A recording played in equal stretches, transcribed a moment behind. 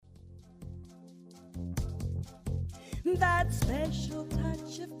That special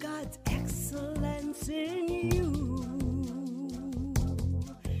touch of God's excellence in you.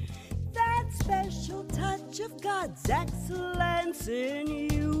 That special touch of God's excellence in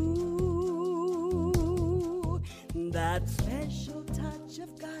you. That special touch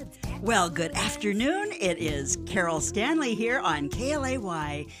of God's excellence. Well, good afternoon. It is Carol Stanley here on KLAY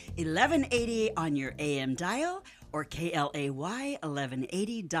 1180 on your AM dial or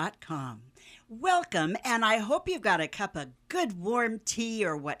KLAY1180.com. Welcome, and I hope you've got a cup of good warm tea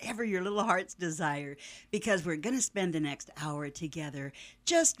or whatever your little hearts desire, because we're going to spend the next hour together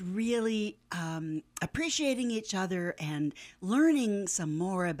just really appreciating each other and learning some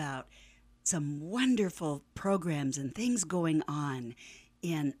more about some wonderful programs and things going on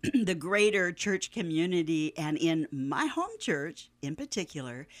in the greater church community and in my home church in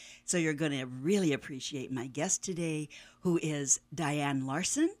particular. So you're going to really appreciate my guest today, who is Diane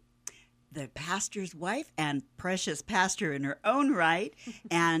Larson, the pastor's wife and precious pastor in her own right,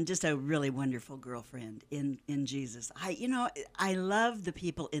 and just a really wonderful girlfriend in Jesus. I love the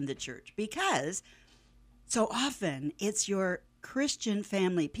people in the church because so often it's your Christian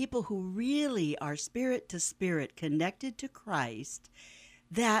family, people who really are spirit to spirit connected to Christ,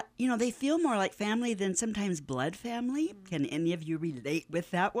 that, they feel more like family than sometimes blood family. Can any of you relate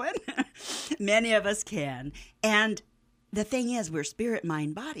with that one? Many of us can. And the thing is, we're spirit,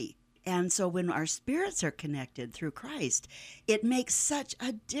 mind, body. And so when our spirits are connected through Christ, it makes such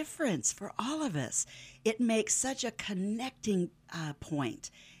a difference for all of us. It makes such a connecting point.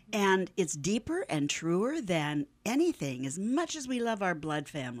 And it's deeper and truer than anything, as much as we love our blood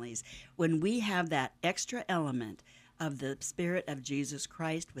families. When we have that extra element of the Spirit of Jesus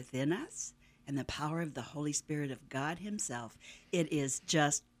Christ within us and the power of the Holy Spirit of God Himself, it is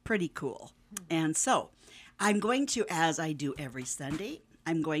just pretty cool. And so I'm going to, as I do every Sunday,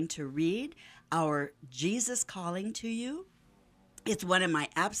 I'm going to read our Jesus Calling to You. It's one of my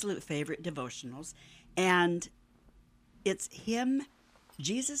absolute favorite devotionals, and it's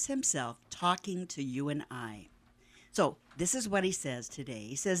Jesus Himself, talking to you and I. So this is what He says today.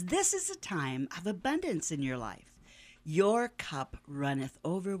 He says, "This is a time of abundance in your life. Your cup runneth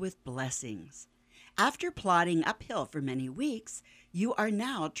over with blessings. After plodding uphill for many weeks, you are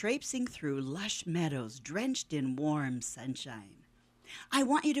now traipsing through lush meadows drenched in warm sunshine. I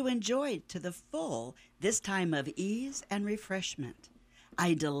want you to enjoy to the full this time of ease and refreshment.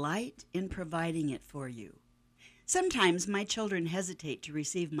 I delight in providing it for you. Sometimes my children hesitate to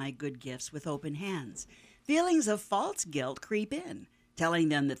receive my good gifts with open hands. Feelings of false guilt creep in, telling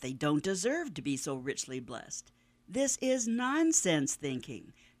them that they don't deserve to be so richly blessed. This is nonsense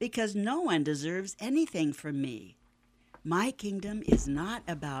thinking, because no one deserves anything from me. My kingdom is not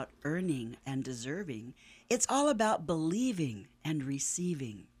about earning and deserving. It's all about believing and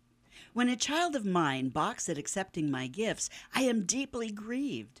receiving. When a child of mine balks at accepting my gifts, I am deeply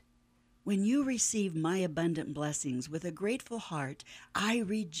grieved. When you receive my abundant blessings with a grateful heart, I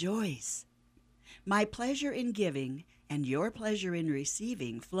rejoice. My pleasure in giving and your pleasure in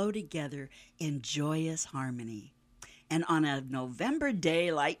receiving flow together in joyous harmony. And on a November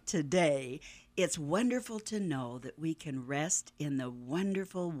day like today, it's wonderful to know that we can rest in the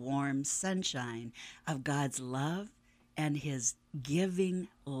wonderful, warm sunshine of God's love and His giving,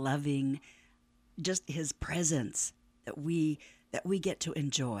 loving, just His presence that we get to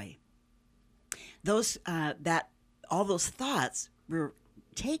enjoy. All those thoughts were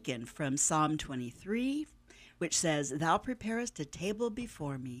taken from Psalm 23, which says, "Thou preparest a table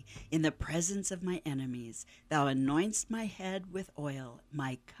before me in the presence of my enemies. Thou anointest my head with oil.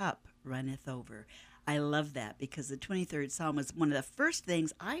 My cup runneth over." I love that because the 23rd Psalm was one of the first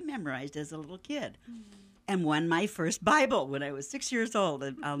things I memorized as a little kid and won my first Bible when I was 6 years old.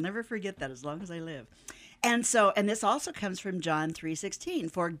 And I'll never forget that as long as I live. And this also comes from John 3:16.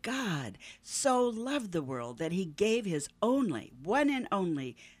 "For God so loved the world that He gave His only, one and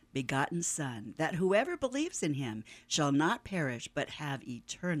only begotten Son, that whoever believes in Him shall not perish but have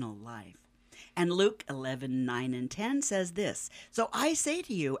eternal life." And Luke 11:9 and 10 says this, "So I say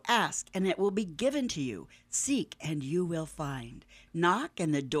to you, ask, and it will be given to you. Seek, and you will find. Knock,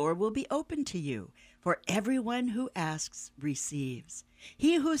 and the door will be opened to you. For everyone who asks receives.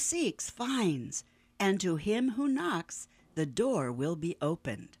 He who seeks finds, and to him who knocks the door will be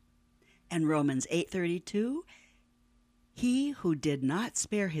opened." And Romans 8:32, "He who did not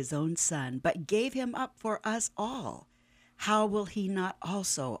spare His own Son, but gave Him up for us all, how will He not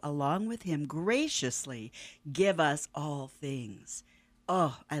also, along with Him, graciously give us all things?"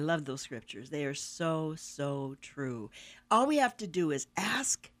 Oh, I love those scriptures. They are so, so true. All we have to do is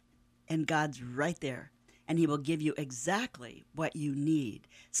ask, and God's right there. and He will give you exactly what you need.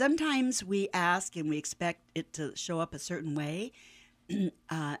 Sometimes we ask and we expect it to show up a certain way.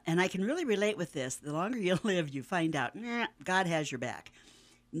 And I can really relate with this. The longer you live, you find out, God has your back.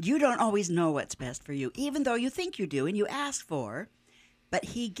 You don't always know what's best for you, even though you think you do and you ask for, but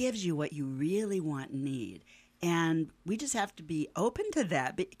He gives you what you really want and need. And we just have to be open to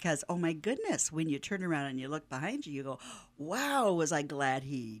that because, oh my goodness, when you turn around and you look behind you, you go, wow, was I glad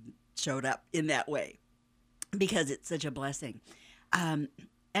He showed up in that way, because it's such a blessing. And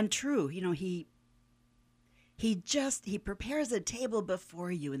true, He prepares a table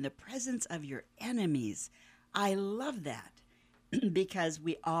before you in the presence of your enemies. I love that because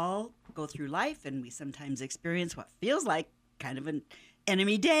we all go through life and we sometimes experience what feels like kind of an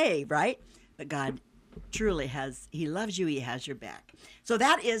enemy day, right? But God truly He loves you. He has your back. So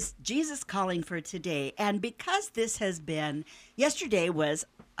that is Jesus Calling for today. And because this has been, yesterday was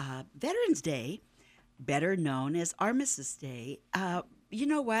Veterans Day, better known as Armistice Day. You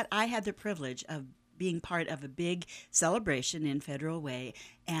know what? I had the privilege of being part of a big celebration in Federal Way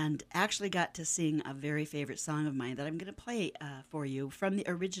and actually got to sing a very favorite song of mine that I'm going to play for you from the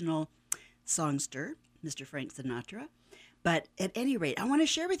original songster, Mr. Frank Sinatra. But at any rate, I want to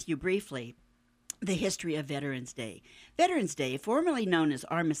share with you briefly the history of Veterans Day. Veterans Day, formerly known as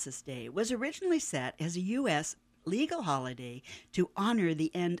Armistice Day, was originally set as a U.S. legal holiday to honor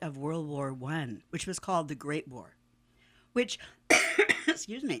the end of World War I, which was called the Great War, which,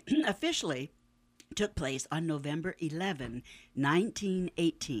 excuse me, officially took place on November 11,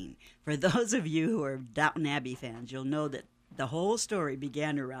 1918. For those of you who are Downton Abbey fans, you'll know that the whole story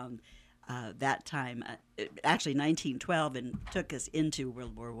began around that time, actually 1912, and took us into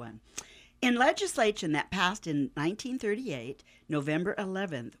World War I. In legislation that passed in 1938, November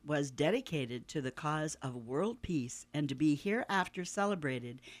 11th was dedicated to the cause of world peace and to be hereafter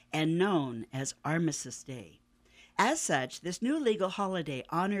celebrated and known as Armistice Day. As such, this new legal holiday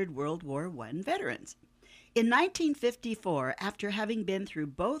honored World War I veterans. In 1954, after having been through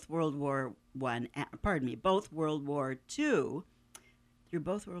both World War II,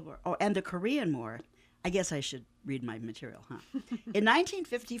 and the Korean War, I guess I should read my material, huh? In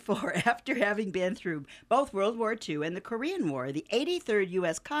 1954, after having been through both World War II and the Korean War, the 83rd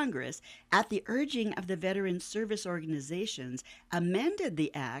U.S. Congress, at the urging of the veteran service organizations, amended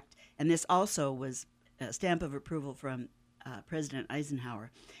the act, and this also was a stamp of approval from President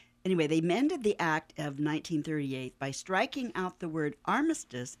Eisenhower. Anyway, they amended the act of 1938 by striking out the word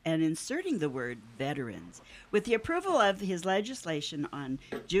armistice and inserting the word veterans. With the approval of his legislation on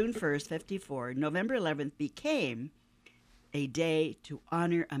June 1st, 54, November 11th became a day to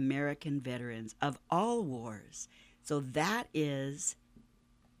honor American veterans of all wars. So that is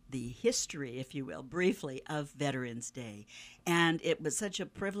the history, if you will, briefly, of Veterans Day. And it was such a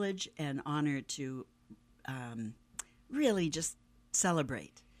privilege and honor to really just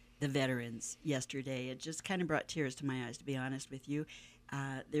celebrate the veterans yesterday. It just kind of brought tears to my eyes, to be honest with you.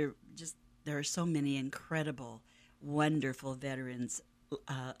 There are so many incredible, wonderful veterans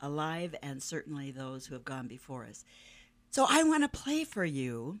alive, and certainly those who have gone before us. So I want to play for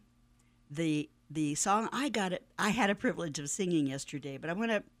you the song I had a privilege of singing yesterday, but I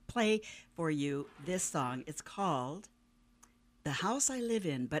want to play for you this song. It's called The House I Live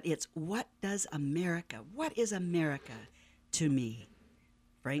In, but it's What is America to Me?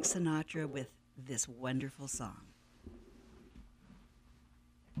 Frank Sinatra with this wonderful song.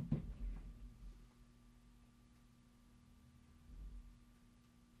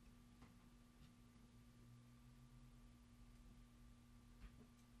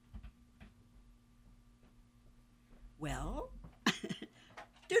 Well,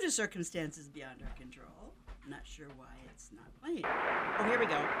 due to circumstances beyond our control, I'm not sure why it's not playing. Oh, here we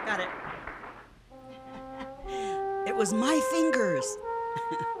go. Got it. It was my fingers.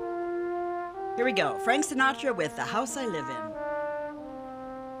 Here we go. Frank Sinatra with The House I Live In.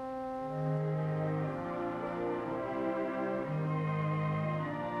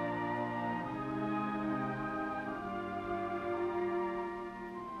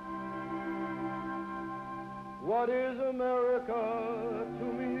 What is America to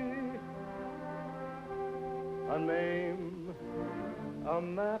me? A name, a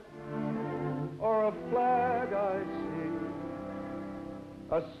map, or a flag I see?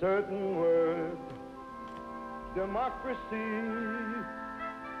 A certain word, democracy.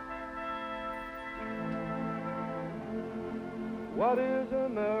 What is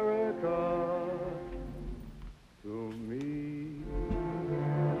America to me?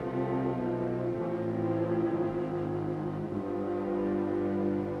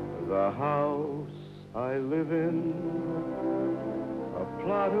 The house I live in, a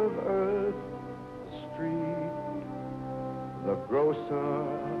plot of earth, a street, the grocer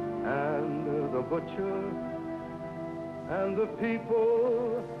and the butcher, and the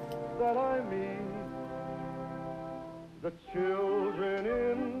people that I meet, the children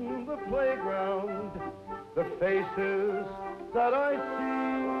in the playground, the faces that I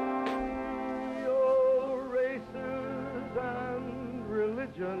see, all races and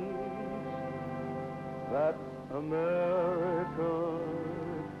religions, that's America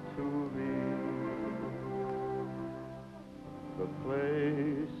to me. The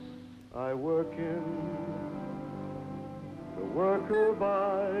place I work in, the worker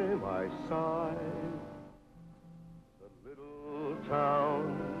by my side, the little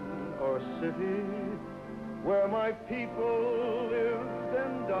town or city where my people lived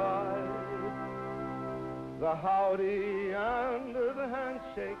and died, the howdy and the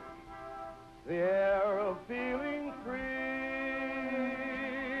handshake, the air of feeling free,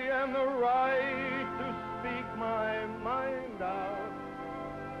 and the right to speak my mind out,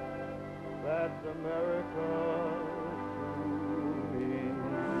 that's America to me.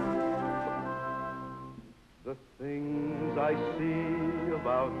 The things I see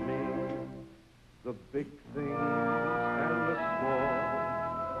about me, the big things and the small,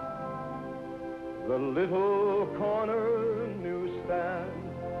 the little corner newsstand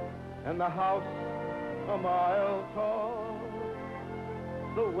and the house a mile tall,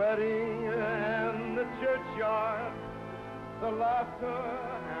 the wedding and the churchyard, the laughter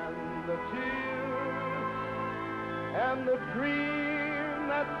and the tears, and the dream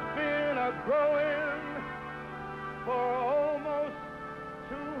that's been a-growing for almost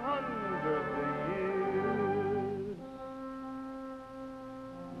 200 years.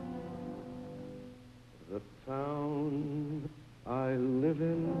 The town I live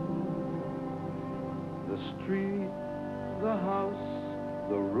in, the street, the house,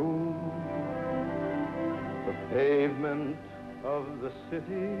 the room, the pavement of the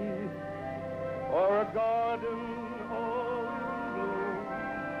city, or a garden all in bloom,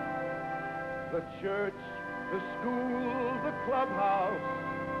 the church, the school, the clubhouse,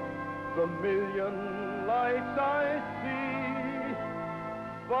 the million lights I see,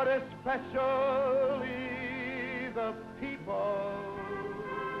 but especially the people.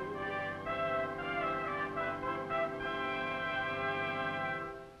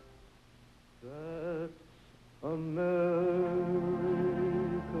 That's America.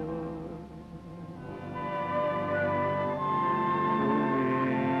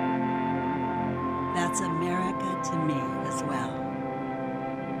 That's America to me as well.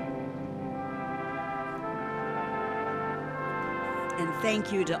 And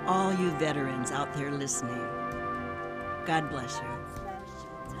thank you to all you veterans out there listening. God bless you.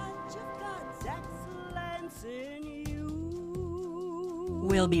 Special touch of God's excellence in you.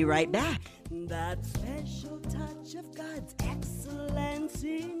 We'll be right back. That special touch of God's excellence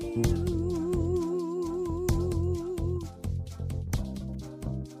in you.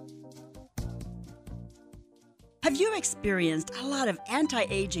 Have you experienced a lot of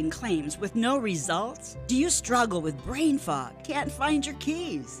anti-aging claims with no results? Do you struggle with brain fog? Can't find your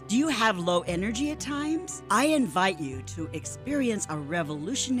keys? Do you have low energy at times? I invite you to experience a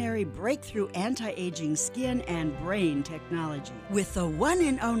revolutionary breakthrough anti-aging skin and brain technology with the one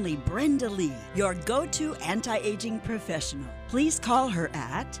and only Brenda Lee, your go-to anti-aging professional. Please call her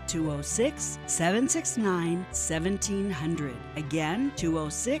at 206-769-1700. Again,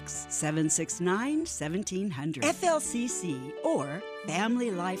 206-769-1700. FLCC, or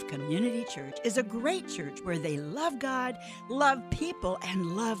Family Life Community Church, is a great church where they love God, love people,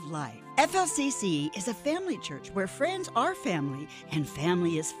 and love life. FLCC is a family church where friends are family and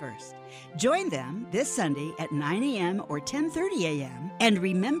family is first. Join them this Sunday at 9 a.m. or 10:30 a.m. And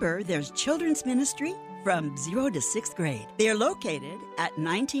remember, there's children's ministry from 0 to 6th grade. They are located at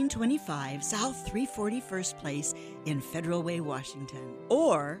 1925 South 341st Place in Federal Way, Washington,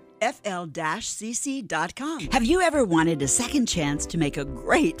 or fl-cc.com. Have you ever wanted a second chance to make a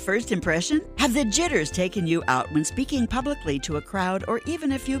great first impression? Have the jitters taken you out when speaking publicly to a crowd or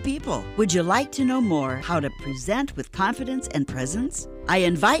even a few people? Would you like to know more how to present with confidence and presence? I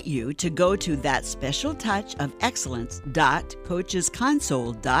invite you to go to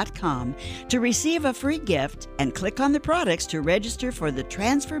thatspecialtouchofexcellence.coachesconsole.com to receive a free gift and click on the products to register for the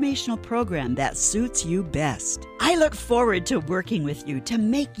transformational program that suits you best. I look forward to working with you to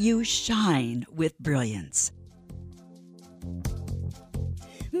make you shine with brilliance.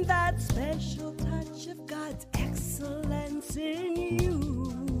 That special touch of God's excellence in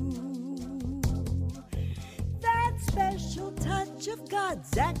you. That special touch of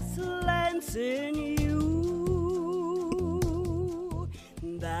God's excellence in you.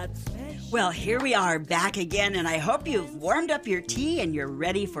 That got special. Well, here we are back again, and I hope you've warmed up your tea and you're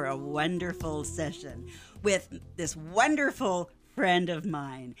ready for a wonderful session with this wonderful friend of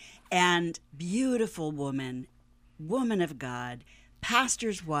mine and beautiful woman of God,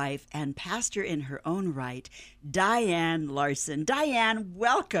 pastor's wife, and pastor in her own right, Diane Larson. Diane,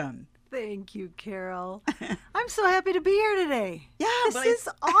 welcome. Thank you, Carol. I'm so happy to be here today. Yeah, this well, is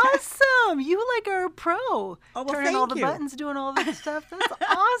awesome. You like are a pro. Oh, well, turning all thank the you. buttons, doing all that stuff. That's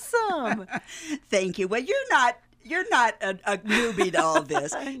awesome. Thank you. Well, you're not a newbie to all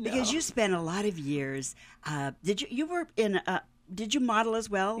this I know. because you spent a lot of years. Did you model as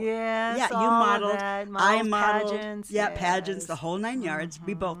well? Yes, Yeah, you all of modeled. that. I Models, modeled. pageants, Yeah, yes. pageants, the whole 9 yards.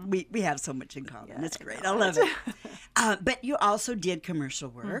 We both we have so much in common. Yeah, it's I great. know I love it. it. But you also did commercial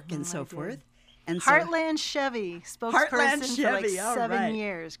work and so I did. forth. And so, Heartland Chevy, spokesperson Heartland for Chevy, like all 7 right.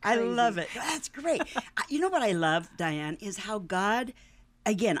 years. I Crazy. love it. That's great. You know what I love, Diane, is how God,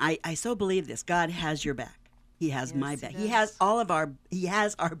 again, I so believe this. God has your back. He has Yes, my he back. does. He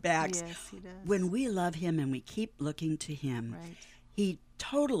has our backs. Yes, he does. When we love him and we keep looking to him, Right. he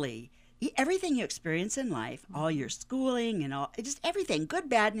totally, everything you experience in life, all your schooling and all, just everything, good,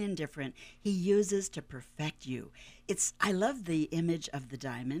 bad, and indifferent, he uses to perfect you. I love the image of the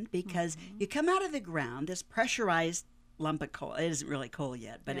diamond because you come out of the ground, this pressurized lump of coal. It isn't really coal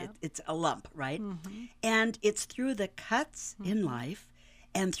yet, but Yeah. it's a lump, right? And it's through the cuts in life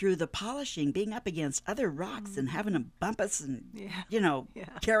and through the polishing, being up against other rocks and having them bump us and, Yeah. Yeah.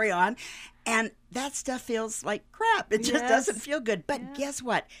 carry on. And that stuff feels like crap. It just Yes. doesn't feel good. But Yeah. guess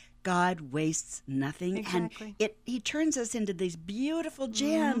what? God wastes nothing. Exactly. And he turns us into these beautiful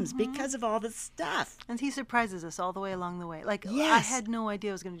gems because of all the stuff. And he surprises us all the way along the way. Like, I Yes. had no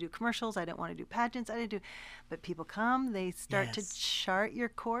idea I was going to do commercials. I didn't want to do pageants. I didn't do, but people come, they start to Yes. chart your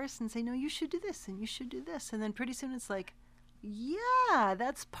course and say, no, you should do this and you should do this. And then pretty soon it's like, yeah,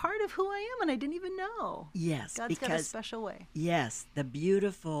 that's part of who I am. And I didn't even know. Yes, God's got a because special way. yes,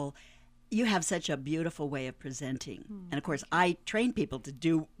 you have such a beautiful way of presenting. And of course, I train people to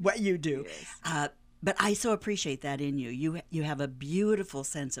do what you do. Yes. But I so appreciate that in you. You have a beautiful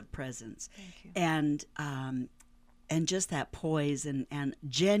sense of presence. Thank you. And just that poise and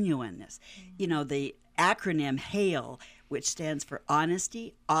genuineness. You know, the acronym HAIL, which stands for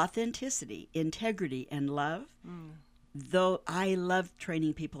honesty, authenticity, integrity, and love. Though I love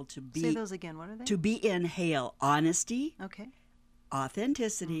training people to be Say those again. What are they? to be in HAIL, honesty, Okay.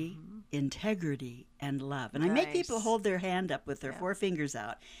 authenticity, integrity, and love. And I make people Nice. hold their hand up with their four fingers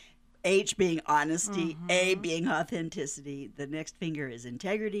out. H being honesty, A being authenticity, the next finger is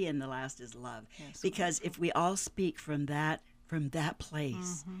integrity, and the last is love. Yes, Because if we all speak from that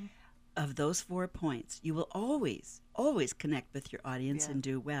place of those 4 points, you will always connect with your audience Yeah. and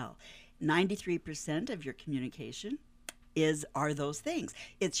do well. 93% of your communication are those things.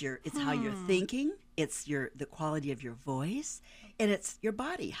 It's how you're thinking, it's the quality of your voice, and it's your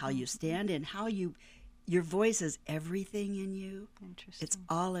body, how you stand and how your voice is everything in you. Interesting. It's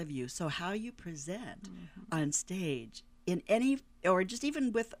all of you. So how you present on stage in any, or just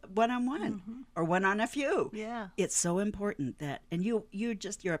even with one-on-one or one on a few. Yeah. It's so important that, and you're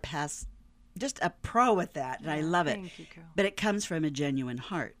a pro at that, and I love it. Thank you, Carol. But it comes from a genuine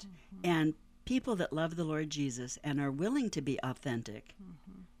heart. And people that love the Lord Jesus and are willing to be authentic,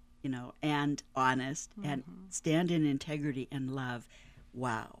 and honest and stand in integrity and love,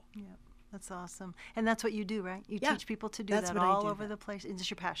 wow. Yep. That's awesome. And that's what you do, right? You Yeah, teach people to do that's that what I all do over that. the place. It's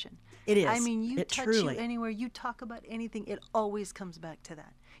your passion. It is. I mean, you It touch truly- you anywhere, you talk about anything, it always comes back to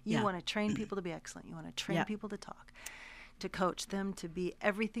that. You Yeah. want to train people to be excellent. You want to train Yeah. people to talk, to coach them to be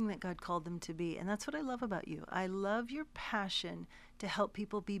everything that God called them to be. And that's what I love about you. I love your passion to help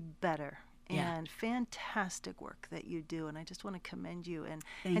people be better. Yeah. And fantastic work that you do. And I just want to commend you and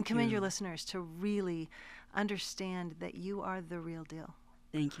Thank commend you. your listeners to really understand that you are the real deal.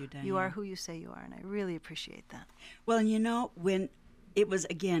 Thank you, Diane. You are who you say you are, and I really appreciate that. Well, and when it was,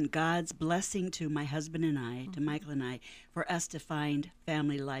 again, God's blessing to my husband and I, to Michael and I, for us to find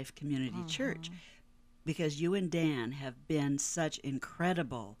Family Life Community Church, because you and Dan have been such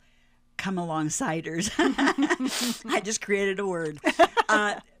incredible come-alongsiders. I just created a word.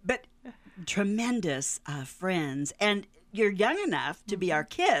 But tremendous friends. And you're young enough to be our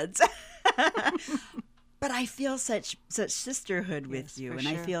kids. But I feel such sisterhood with Yes, you, for and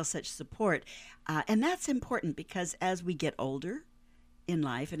I sure. feel such support. And that's important because as we get older in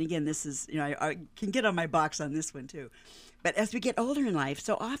life, and again, this is, I can get on my box on this one too. But as we get older in life,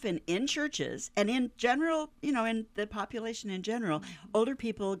 so often in churches and in general, in the population in general, older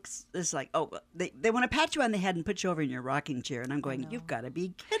people, it's like, they want to pat you on the head and put you over in your rocking chair. And I'm going, you've got to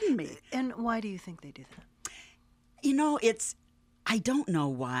be kidding me. And why do you think they do that? I don't know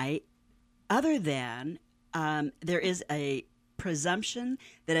why, other than there is a presumption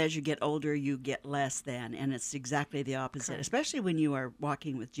that as you get older, you get less than, and it's exactly the opposite, Correct. especially when you are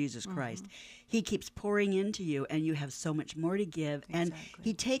walking with Jesus Christ. He keeps pouring into you, and you have so much more to give, and Exactly.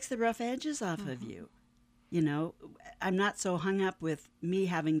 he takes the rough edges off of you. You know, I'm not so hung up with me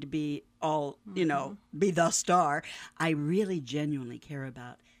having to be all, be the star. I really genuinely care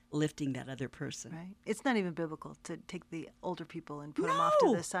about lifting that other person. Right. It's not even biblical to take the older people and put them off to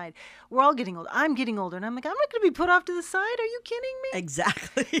No. the side. We're all getting old. I'm getting older, and I'm like, I'm not going to be put off to the side. Are you kidding me?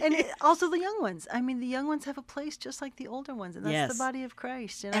 Exactly. And also the young ones. I mean, the young ones have a place just like the older ones, and that's Yes. the body of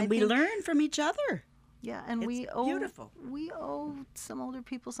Christ. and I we think- learn from each other. Yeah, and It's we owe beautiful. we owe some older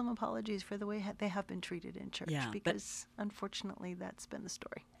people some apologies for the way they have been treated in church, Yeah, but- because unfortunately that's been the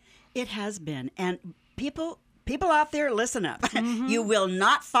story. It has been. And people out there, listen up. You will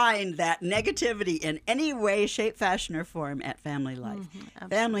not find that negativity in any way, shape, fashion, or form at Family Life.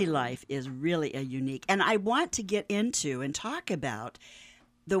 Family Life is really a unique. And I want to get into and talk about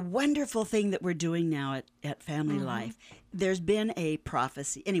the wonderful thing that we're doing now at Family Life. There's been a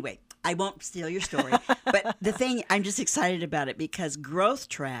prophecy. Anyway, I won't steal your story. But the thing, I'm just excited about it because Growth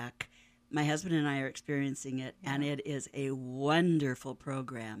Track, my husband and I are experiencing it, and it is a wonderful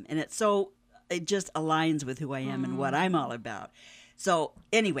program. And it just aligns with who I am and what I'm all about. So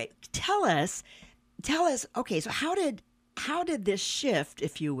anyway, tell us, okay, so how did this shift,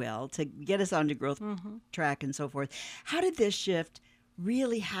 if you will, to get us onto Growth Track and so forth, how did this shift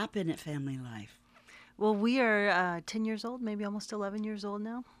really happen at Family Life? Well, we are 10 years old, maybe almost 11 years old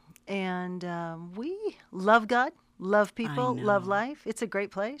now, and we love God, love people, love know. life. It's a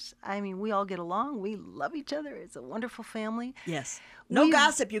great place. I mean, we all get along. We love each other. It's a wonderful family. Yes. No We-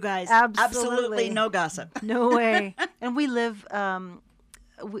 gossip, you guys. Absolutely. No gossip. No way. And we live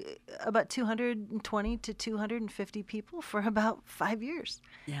about 220 to 250 people for about 5 years.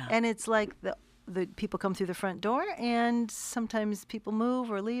 Yeah. And it's like the people come through the front door, and sometimes people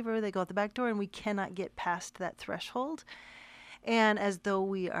move or leave, or they go out the back door, and we cannot get past that threshold. And as though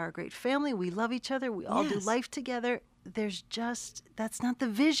we are a great family, we love each other, we all do Yes. life together. That's not the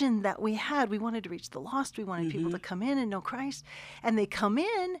vision that we had. We wanted to reach the lost. We wanted people to come in and know Christ. And they come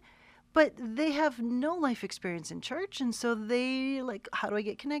in, but they have no life experience in church. And so they like, how do I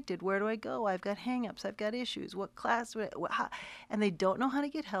get connected? Where do I go? I've got hangups. I've got issues. What class? How? And they don't know how to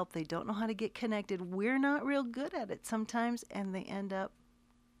get help. They don't know how to get connected. We're not real good at it sometimes. And they end up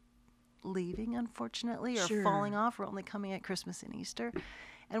leaving, unfortunately, or Sure. falling off, or only coming at Christmas and Easter.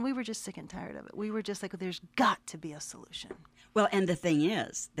 And we were just sick and tired of it. We were just like, there's got to be a solution. Well, and the thing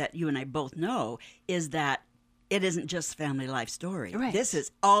is that you and I both know is that it isn't just Family Life story. Right. This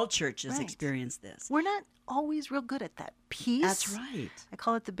is all churches Right. experience this. We're not always real good at that piece. That's right. I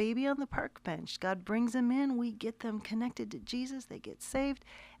call it the baby on the park bench. God brings them in, we get them connected to Jesus, they get saved,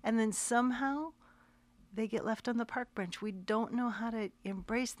 and then somehow they get left on the park bench. We don't know how to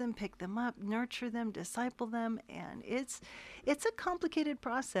embrace them, pick them up, nurture them, disciple them, and it's a complicated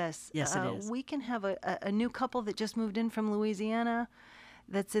process. Yes, it is. We can have a new couple that just moved in from Louisiana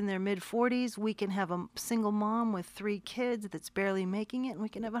that's in their mid-40s. We can have a single mom with 3 kids that's barely making it, and we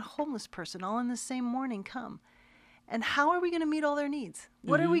can have a homeless person all in the same morning come. And how are we going to meet all their needs?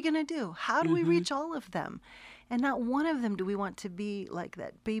 What are we going to do? How do we reach all of them? And not one of them do we want to be like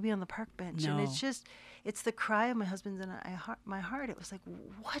that baby on the park bench. And No. it's the cry of my husband's and my heart. It was like,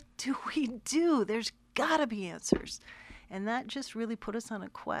 what do we do? There's got to be answers. And that just really put us on a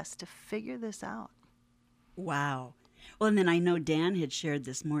quest to figure this out. Wow. Well, and then I know Dan had shared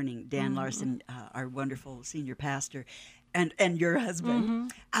this morning, Dan Larson, our wonderful senior pastor, and your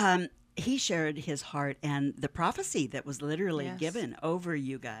husband. He shared his heart and the prophecy that was literally Yes. given over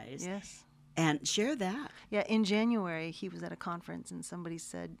you guys. Yes. And share that. Yeah, in January, he was at a conference, and somebody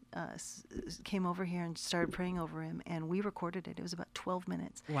said, came over here and started praying over him, and we recorded it. It was about 12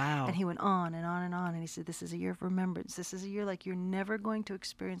 minutes. Wow. And he went on and on and on, and he said, this is a year of remembrance. This is a year like you're never going to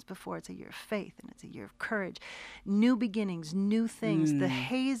experience before. It's a year of faith, and it's a year of courage. New beginnings, new things. The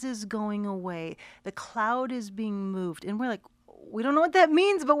haze is going away. The cloud is being moved. And we're like, we don't know what that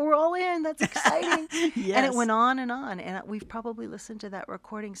means, but we're all in. That's exciting. And Yes. it went on. And we've probably listened to that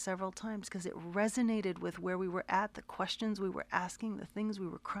recording several times because it resonated with where we were at, the questions we were asking, the things we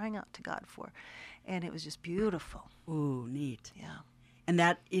were crying out to God for. And it was just beautiful. Ooh, neat. Yeah. And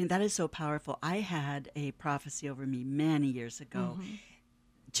that is so powerful. I had a prophecy over me many years ago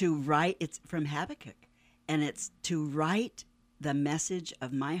to write, it's from Habakkuk, and it's to write the message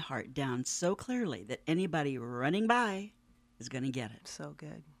of my heart down so clearly that anybody running by is going to get it, So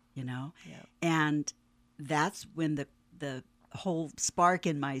good. you know? Yep. And that's when the whole spark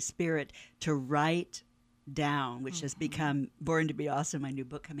in my spirit to write down, which has become Born to Be Awesome, my new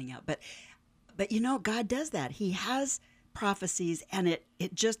book coming out. But God does that. He has prophecies, and it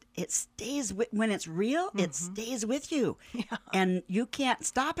stays when it's real. It stays with you, and you can't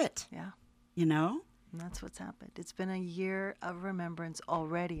stop it. Yeah. And that's what's happened. It's been a year of remembrance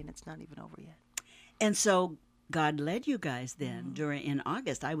already, and it's not even over yet. And so God led you guys then in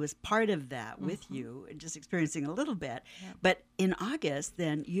August. I was part of that with you, just experiencing a little bit. Yep. But in August,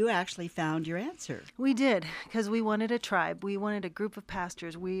 then you actually found your answer. We did, because we wanted a tribe. We wanted a group of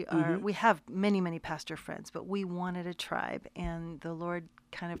pastors. We have many, many pastor friends, but we wanted a tribe. And the Lord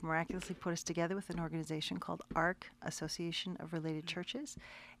kind of miraculously put us together with an organization called ARC, Association of Related Churches.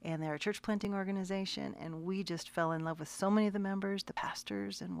 And they're a church planting organization. And we just fell in love with so many of the members, the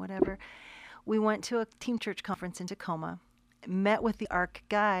pastors and whatever. We went to a Team Church conference in Tacoma, met with the ARC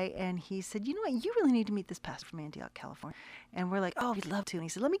guy, and he said, you know what, you really need to meet this pastor from Antioch, California. And we're like, oh, we'd love to. And he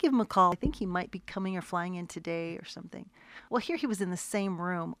said, let me give him a call. I think he might be coming or flying in today or something. Well, here he was in the same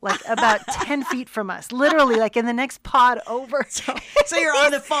room, like about 10 feet from us, literally like in the next pod over. So you're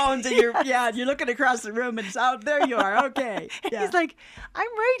on the phones and you're looking across the room and there you are. Okay. Yeah. He's like, I'm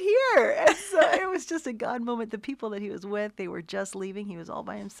right here. And so it was just a God moment. The people that he was with, they were just leaving. He was all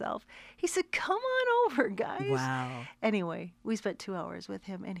by himself. He said, come on over, guys. Wow. Anyway, we spent 2 hours with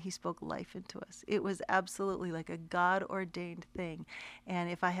him, and he spoke life into us. It was absolutely like a God-ordained thing. And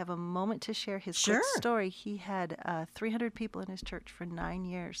if I have a moment to share his quick story, he had 300 people in his church for 9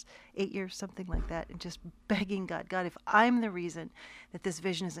 years, 8 years, something like that, and just begging God, if I'm the reason that this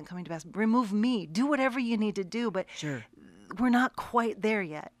vision isn't coming to pass, remove me. Do whatever you need to do, but we're not quite there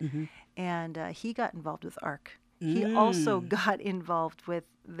yet. And he got involved with ARC. He also got involved with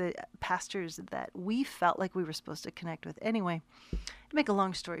the pastors that we felt like we were supposed to connect with. Anyway, to make a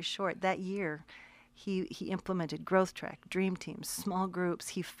long story short, that year he implemented Growth Track, Dream Teams, small groups.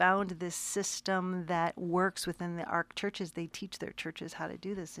 He found this system that works within the ARC churches. They teach their churches how to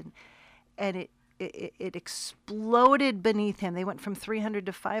do this, and it exploded beneath him. They went from 300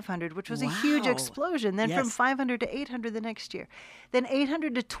 to 500, which was a huge explosion. Then from 500 to 800 the next year. Then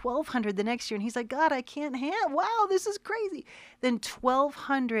 800 to 1,200 the next year. And he's like, God, I can't handle. Wow, this is crazy. Then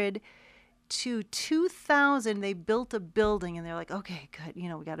 1,200 to 2,000, they built a building. And they're like, okay, good. We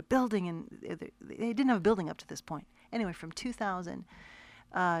got a building. And they didn't have a building up to this point. Anyway, from 2,000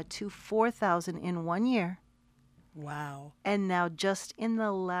 to 4,000 in 1 year. Wow. And now just in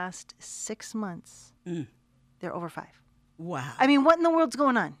the last 6 months, they're over 5. Wow. I mean, what in the world's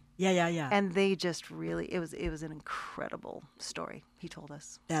going on? Yeah. And they just really, it was an incredible story, he told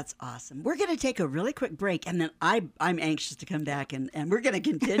us. That's awesome. We're going to take a really quick break, and then I'm anxious to come back, and we're going to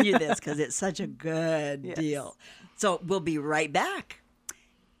continue this because it's such a good deal. So we'll be right back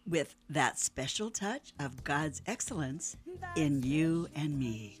with that special touch of God's excellence in you and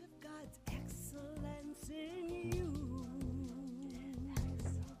me.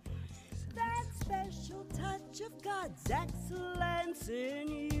 Special touch of God's excellence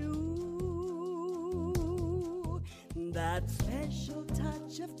in you. That special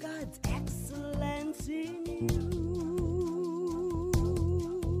touch of God's excellence in you.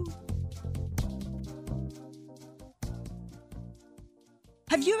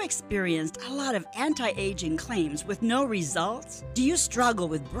 Have you experienced a lot of anti-aging claims with no results? Do you struggle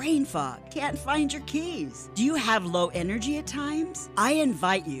with brain fog? Can't find your keys? Do you have low energy at times? I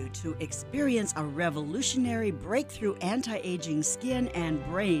invite you to experience a revolutionary breakthrough anti-aging skin and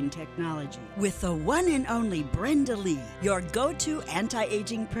brain technology with the one and only Brenda Lee, your go-to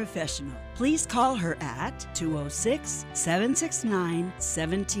anti-aging professional. Please call her at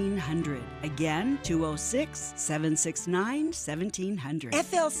 206-769-1700. Again, 206-769-1700.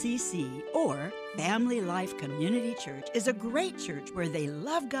 FLCC, or Family Life Community Church, is a great church where they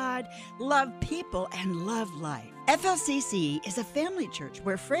love God, love people, and love life. FLCC is a family church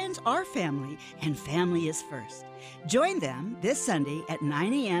where friends are family and family is first. Join them this Sunday at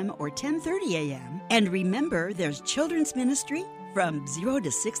 9 a.m. or 10:30 a.m. And remember, there's children's ministry from 0 to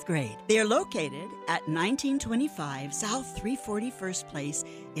 6th grade. They are located at 1925 South 341st Place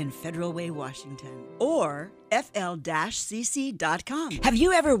in Federal Way, Washington, or fl-cc.com. Have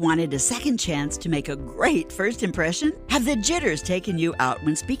you ever wanted a second chance to make a great first impression? Have the jitters taken you out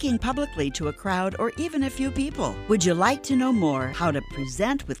when speaking publicly to a crowd or even a few people? Would you like to know more how to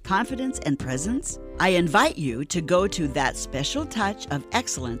present with confidence and presence? I invite you to go to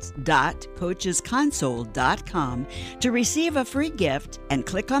thatspecialtouchofexcellence.coachesconsole.com to receive a free gift and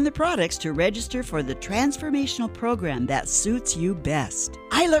click on the products to register for the transformational program that suits you best.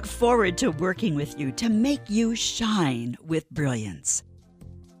 I look forward to working with you to make you shine with brilliance.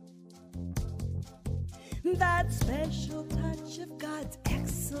 That special touch of God's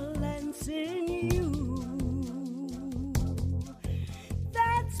excellence in you.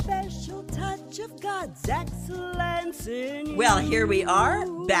 That special touch of God's excellence in you. Well, here we are,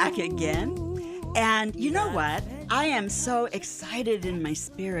 back again. And you know what? I am so excited in my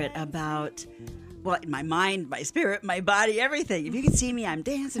spirit about, well, my mind, my spirit, my body, everything. If you can see me, I'm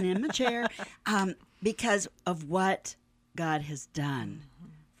dancing in my chair because of what God has done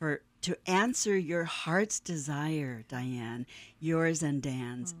to answer your heart's desire, Diane, yours and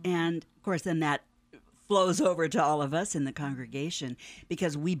Dan's. And, of course, then that flows over to all of us in the congregation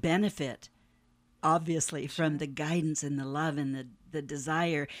because we benefit, obviously, from the guidance and the love and the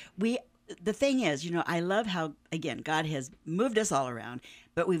desire. The thing is, I love how, again, God has moved us all around,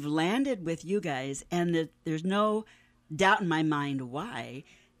 but we've landed with you guys, and there's no doubt in my mind why.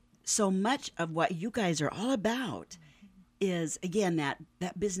 So much of what you guys are all about is, again, that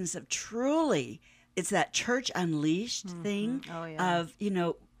business of truly, it's that church unleashed thing of,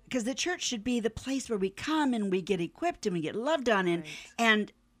 because the church should be the place where we come and we get equipped and we get loved on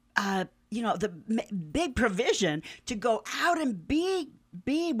and the big provision to go out and be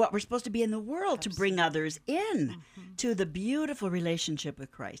what we're supposed to be in the world, to bring others in to the beautiful relationship with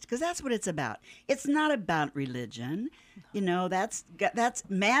Christ, because that's what it's about. It's not about religion. That's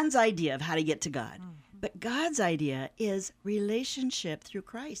man's idea of how to get to God. But God's idea is relationship through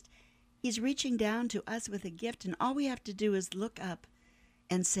Christ. He's reaching down to us with a gift, and all we have to do is look up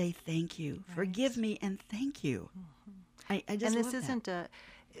and say, thank you, forgive me, and thank you. I just and love this isn't that.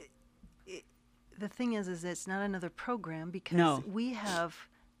 the thing is it's not another program because we have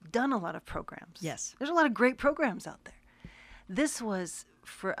done a lot of programs. Yes. There's a lot of great programs out there. This was,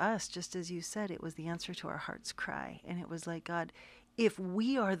 for us, just as you said, it was the answer to our heart's cry. And it was like, God, if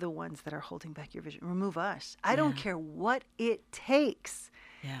we are the ones that are holding back your vision, remove us. I don't care what it takes.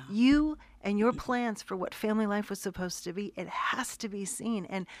 Yeah. You and your plans for what family life was supposed to be, it has to be seen.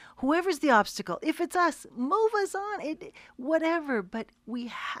 And whoever's the obstacle, if it's us, move us on, whatever. But we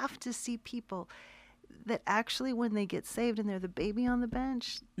have to see people that actually, when they get saved and they're the baby on the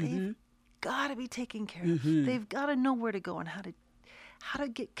bench, they've got to be taken care of. They've got to know where to go and how to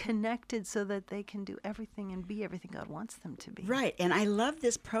get connected so that they can do everything and be everything God wants them to be. Right. And I love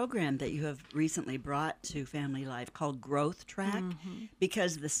this program that you have recently brought to Family Life called Growth Track,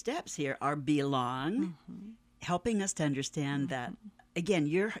 because the steps here are belong, helping us to understand that, again,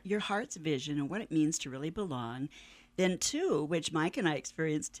 your heart's vision and what it means to really belong. Then 2, which Mike and I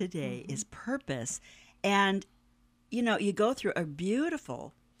experienced today, is purpose. And, you go through a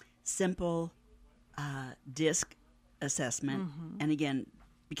beautiful, simple DISC assessment. And again,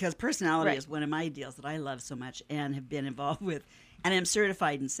 because personality is one of my deals that I love so much and have been involved with, and I'm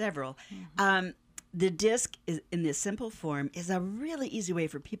certified in several, the DISC is, in this simple form, is a really easy way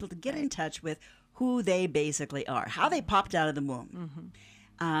for people to get in touch with who they basically are, how they popped out of the womb.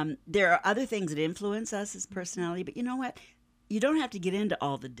 There are other things that influence us as personality, but you know what? You don't have to get into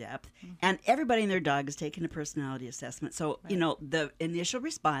all the depth. And everybody and their dog is taking a personality assessment. So, the initial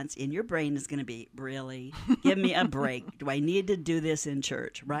response in your brain is going to be, really? Give me a break. Do I need to do this in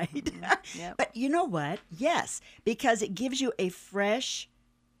church, right? But you know what? Yes, because it gives you a fresh,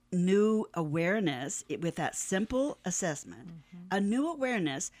 new awareness with that simple assessment, a new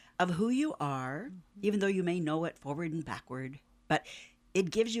awareness of who you are, even though you may know it forward and backward. But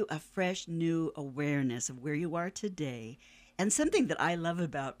it gives you a fresh, new awareness of where you are today. And something that I love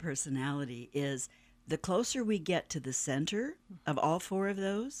about personality is the closer we get to the center of all 4 of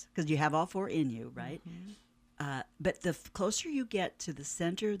those, because you have all 4 in you, right? But the closer you get to the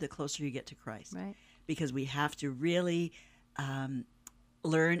center, the closer you get to Christ. Right. Because we have to really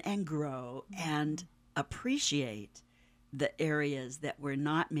learn and grow and appreciate the areas that we're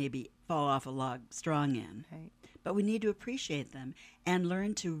not maybe fall off a log strong in. Right. But we need to appreciate them and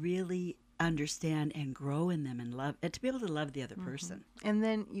learn to really understand and grow in them and love, and to be able to love the other person. And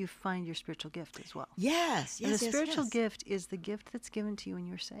then you find your spiritual gift as well. Yes. And the spiritual gift is the gift that's given to you when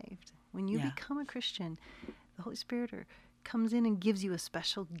you're saved. When you Yeah. become a Christian, the Holy Spirit comes in and gives you a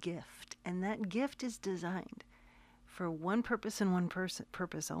special gift. And that gift is designed for one purpose and one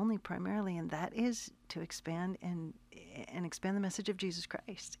purpose only, primarily, and that is to expand and expand the message of Jesus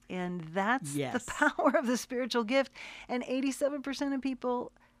Christ. And that's the power of the spiritual gift. And 87% of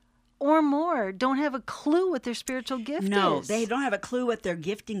people or more don't have a clue what their spiritual gift is. No, they don't have a clue what their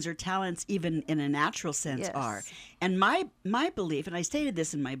giftings or talents, even in a natural sense, are. And my belief, and I stated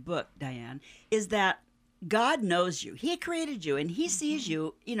this in my book, Diane, is that God knows you. He created you, and He sees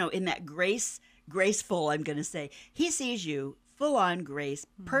you, in that graceful, I'm going to say. He sees you full on grace,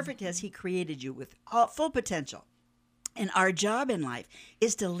 perfect as He created you with full potential. And our job in life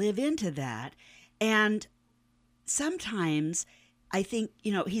is to live into that. And sometimes I think,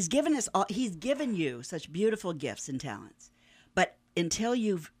 he's given us all, he's given you such beautiful gifts and talents. But until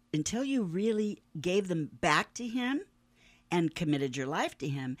you really gave them back to him and committed your life to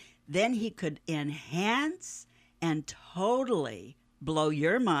him, then he could enhance and totally blow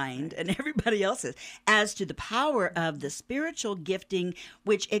your mind and everybody else's as to the power of the spiritual gifting,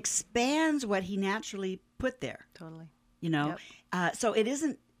 which expands what he naturally put there. Totally. Yep. So it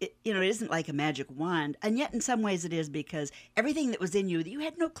isn't like a magic wand, and yet in some ways it is, because everything that was in you that you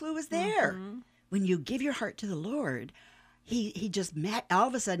had no clue was there. Mm-hmm. When you give your heart to the Lord, he just all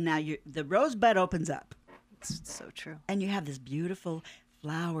of a sudden now the rosebud opens up. It's so true. And you have this beautiful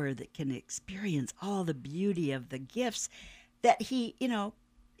flower that can experience all the beauty of the gifts that he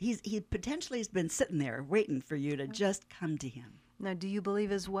potentially has been sitting there waiting for you to just come to him. Now, do you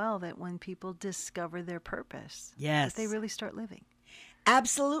believe as well that when people discover their purpose, yes, that they really start living?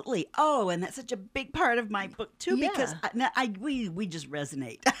 Absolutely. Oh, and that's such a big part of my book too, because we just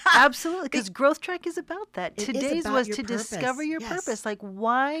resonate. Absolutely, because Growth Track is about that. Today's about was your to purpose. Discover your Yes. purpose. Like,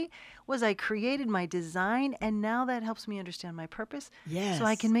 why was I created, my design, and now that helps me understand my purpose, Yes. so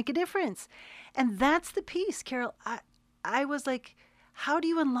I can make a difference. And that's the piece, Carol. I was like, how do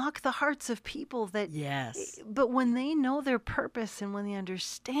you unlock the hearts of people that? Yes. But when they know their purpose and when they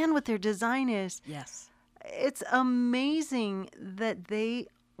understand what their design is, Yes. it's amazing that they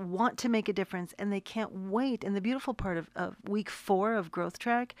want to make a difference and they can't wait. And the beautiful part of week 4 of Growth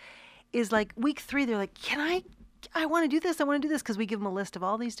Track is like week 3, they're like, I want to do this. I want to do this, because we give them a list of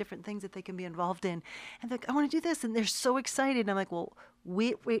all these different things that they can be involved in. And they're like, I want to do this. And they're so excited. And I'm like, well,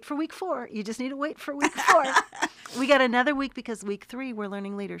 wait for week 4. You just need to wait for week 4. We got another week, because week 3, we're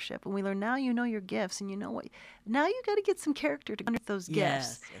learning leadership. And we learn now you know your gifts, and you know what. Now you got to get some character to understand those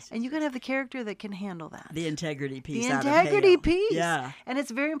gifts. Yes, and you got to have the character that can handle that. The integrity piece. The out of integrity Hale. piece. Yeah. And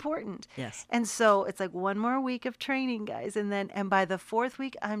it's very important. Yes. And so it's like one more week of training, guys. And by the 4th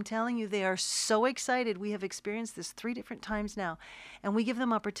week, I'm telling you, they are so excited. We have experienced this 3 different times now. And we give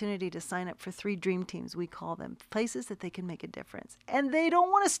them opportunity to sign up for 3 dream teams. We call them places that they can make a difference. And they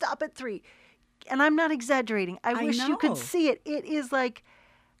don't want to stop at 3. And I'm not exaggerating. I wish you know. could see it. It is like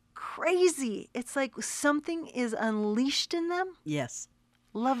crazy. It's like something is unleashed in them. Yes.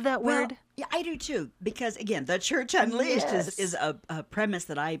 Love that Well, word. yeah, I do too, because again, the Church Unleashed Yes. is a premise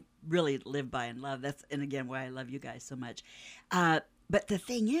that I really live by and love. And again, why I love you guys so much. But the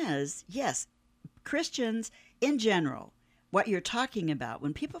thing is, yes, Christians in general, what you're talking about,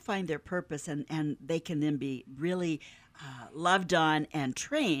 when people find their purpose and they can then be really loved on and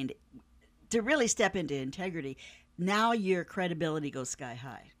trained to really step into integrity, now your credibility goes sky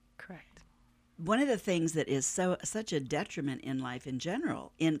high. Correct. One of the things that is such a detriment in life in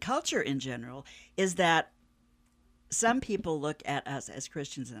general, in culture in general, is that some people look at us as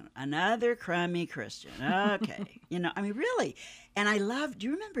Christians and another crummy Christian. Okay. Really. And do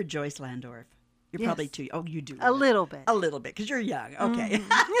you remember Joyce Landorf? You're probably Yes. too. Oh, you do. A little bit. A little bit, because you're young. Okay.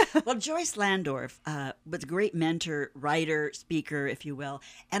 Well, Joyce Landorf was a great mentor, writer, speaker, if you will.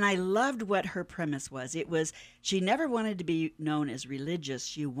 And I loved what her premise was. It was she never wanted to be known as religious.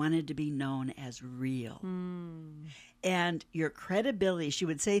 She wanted to be known as real. And your credibility, she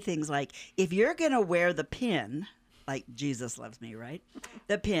would say things like, if you're going to wear the pin, like Jesus loves me, right?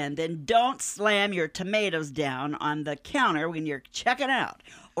 The pin, then don't slam your tomatoes down on the counter when you're checking out.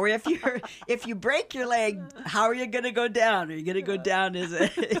 Or if you break your leg, how are you going to go down? Are you going to go down as a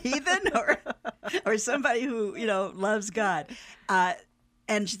heathen or somebody who loves God?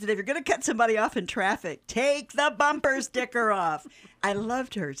 And she said, if you're going to cut somebody off in traffic, take the bumper sticker off. I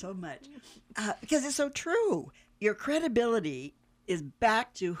loved her so much because it's so true. Your credibility is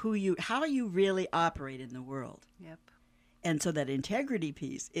back to how you really operate in the world. Yep. And so that integrity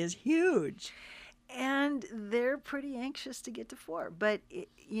piece is huge. And they're pretty anxious to get to 4. But,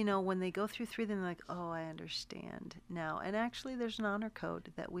 when they go through 3, then they're like, oh, I understand now. And actually, there's an honor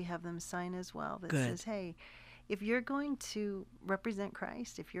code that we have them sign as well that Good. says, hey, if you're going to represent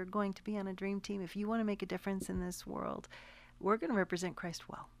Christ, if you're going to be on a dream team, if you want to make a difference in this world, we're going to represent Christ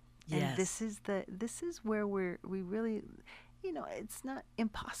well. Yes. And this is where we really, it's not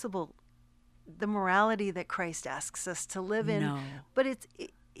impossible, the morality that Christ asks us to live in. No. But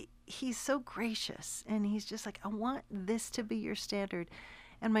he's so gracious, and he's just like, I want this to be your standard.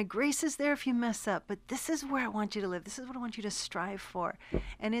 And my grace is there if you mess up, but this is where I want you to live. This is what I want you to strive for.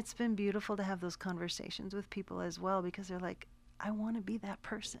 And it's been beautiful to have those conversations with people as well, because they're like, I want to be that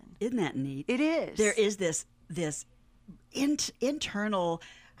person. Isn't that neat? It is. There is this internal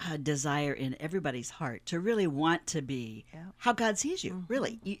desire in everybody's heart to really want to be how God sees you. Mm-hmm.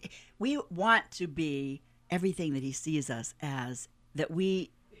 Really, we want to be everything that He sees us as. That we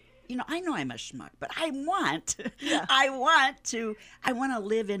I know I'm a schmuck, but I want, Yeah. I want to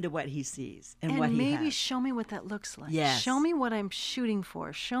live into what he sees and what he maybe has. show me what that looks like. Yes. Show me what I'm shooting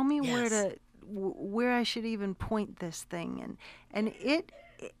for. Show me Yes. where I should even point this thing. And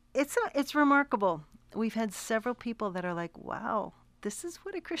it's remarkable. We've had several people that are like, wow, this is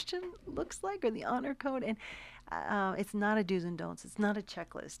what a Christian looks like, or the honor code. And it's not a do's and don'ts. It's not a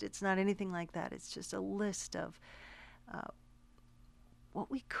checklist. It's not anything like that. It's just a list of what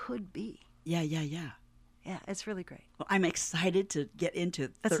we could be. Yeah. Yeah, it's really great. Well, I'm excited to get into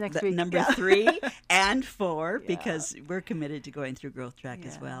That's next week. number Yeah. 3 and 4 Yeah. because we're committed to going through Growth Track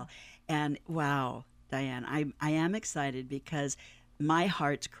as Yeah. well. And wow, Diane, I am excited because my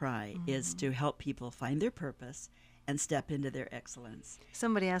heart's cry is to help people find their purpose and step into their excellence.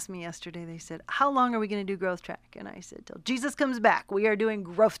 Somebody asked me yesterday, they said, how long are we going to do Growth Track? And I said, till Jesus comes back, we are doing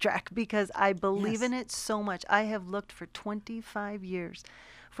Growth Track because I believe Yes. in it so much. I have looked for 25 years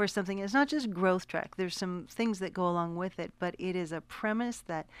for something. It's not just Growth Track. There's some things that go along with it, but it is a premise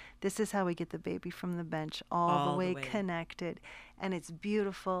that this is how we get the baby from the bench all the way connected. And it's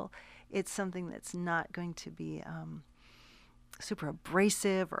beautiful. It's something that's not going to be super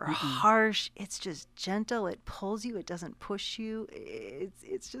abrasive or harsh. It's just gentle. It pulls you. It doesn't push you.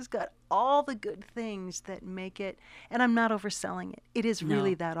 It's just got all the good things that make it. And I'm not overselling it. It is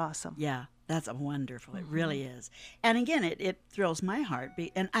really that awesome. Yeah, that's wonderful. It really is. And again, it thrills my heart.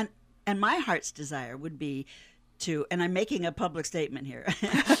 And my heart's desire would be to, and I'm making a public statement here,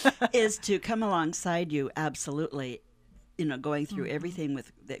 is to come alongside you, absolutely, going through everything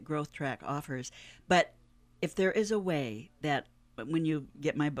that Growth Track offers. But if there is a way that, when you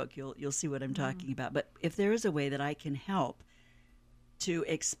get my book, you'll see what I'm talking about. But if there is a way that I can help to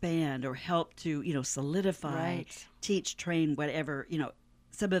expand or help to, solidify, Right. teach, train, whatever,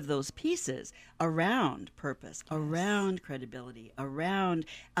 some of those pieces around purpose, around credibility, around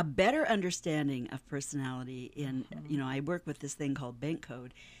a better understanding of personality in, I work with this thing called Bank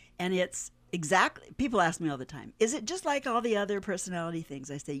Code, and it's exactly, people ask me all the time, is it just like all the other personality things?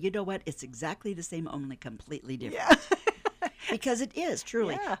 I say, you know what? It's exactly the same, only completely different. Yeah. Because it is,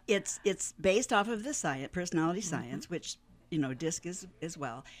 truly. Yeah. It's based off of the science, personality science, which, DISC is as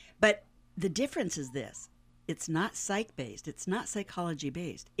well. But the difference is this. It's not psych-based. It's not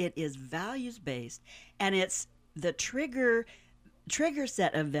psychology-based. It is values-based. And it's the trigger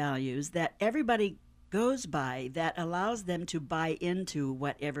set of values that everybody goes by that allows them to buy into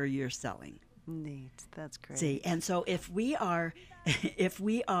whatever you're selling. Neat. That's great. See, and so if we are,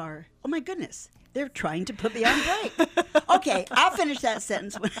 oh my goodness, they're trying to put me on break. Okay, I'll finish that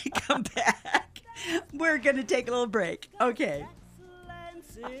sentence when I come back. We're going to take a little break. Okay.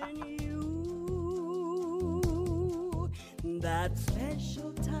 Excellence in you. That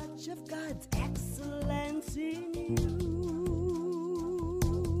special touch of God's excellence in you.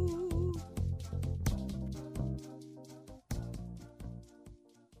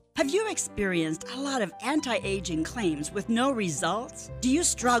 Have you experienced a lot of anti-aging claims with no results? Do you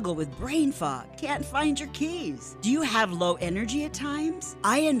struggle with brain fog? Can't find your keys? Do you have low energy at times?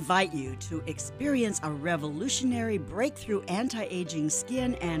 I invite you to experience a revolutionary breakthrough anti-aging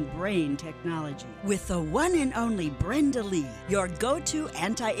skin and brain technology with the one and only Brenda Lee, your go-to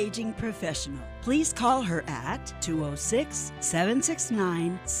anti-aging professional. Please call her at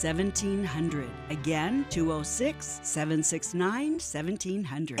 206-769-1700. Again,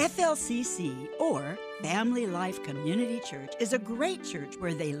 206-769-1700. FLCC, or Family Life Community Church, is a great church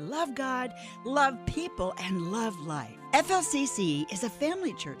where they love God, love people, and love life. FLCC is a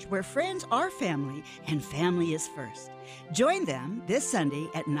family church where friends are family and family is first. Join them this Sunday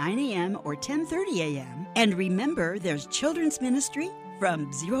at 9 a.m. or 10:30 a.m. And remember, there's children's ministry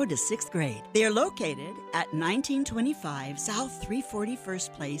from 0 to 6th grade. They are located at 1925 South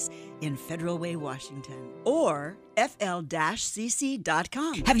 341st Place in Federal Way, Washington, or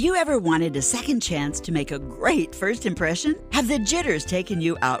fl-cc.com. Have you ever wanted a second chance to make a great first impression? Have the jitters taken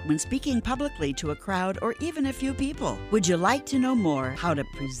you out when speaking publicly to a crowd or even a few people? Would you like to know more how to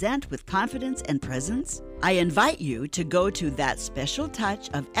present with confidence and presence? I invite you to go to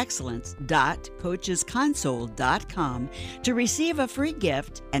thatspecialtouchofexcellence.coachesconsole.com to receive a free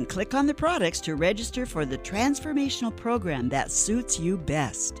gift and click on the products to register for the transformational program that suits you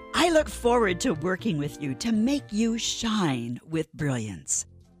best. I look forward to working with you to make you shine with brilliance.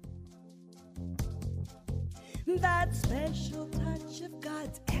 That special touch of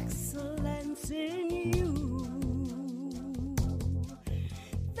God's excellence in you.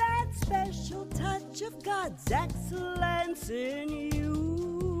 That special touch of God's excellence in you.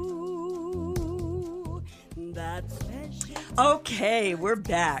 That special. Okay, we're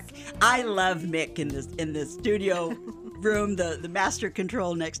back. I love Mick in the studio room, the master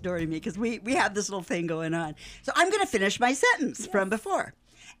control next door to me, because we have this little thing going on. So I'm going to finish my sentence from before.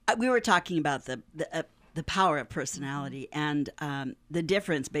 We were talking about the power of personality, and the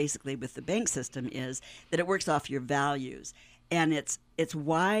difference basically with the bank system is that it works off your values, and it's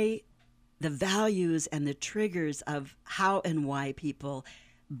why the values and the triggers of how and why people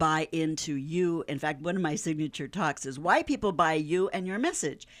buy into you. In fact, one of my signature talks is why people buy you and your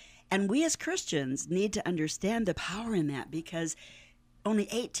message. And we as Christians need to understand the power in that, because only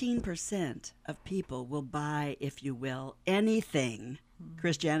 18% of people will buy, if you will, anything,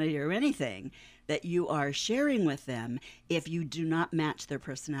 Christianity or anything, that you are sharing with them if you do not match their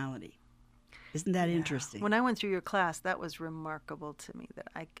personality. Isn't that interesting? When I went through your class, that was remarkable to me.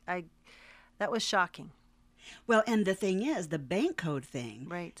 That was shocking. Well, and the thing is, the bank code thing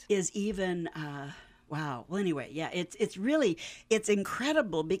Right. is even, wow. Well, anyway, yeah, it's really, it's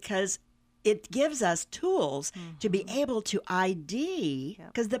incredible because it gives us tools to be able to ID,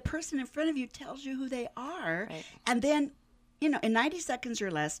 because the person in front of you tells you who they are. Right. And then, in 90 seconds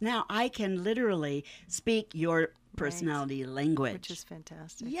or less, now I can literally speak your personality language. Which is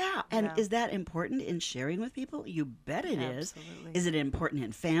fantastic. Yeah. And is that important in sharing with people? You bet it is. Absolutely. Is it important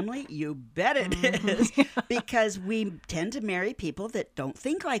in family? You bet it is. Because we tend to marry people that don't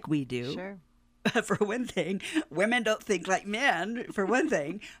think like we do. Sure. For one thing. Women don't think like men, for one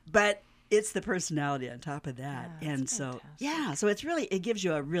thing. But it's the personality on top of that. Yeah, and that's so, fantastic. so it gives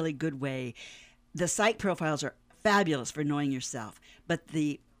you a really good way. The psych profiles are fabulous for knowing yourself, but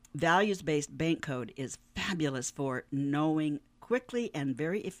the values-based bank code is fabulous for knowing quickly and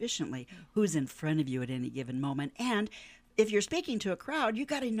very efficiently who's in front of you at any given moment. And if you're speaking to a crowd, you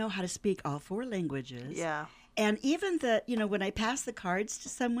got to know how to speak all 4 languages. Yeah. And even when I pass the cards to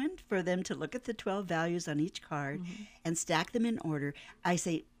someone for them to look at the 12 values on each card and stack them in order, I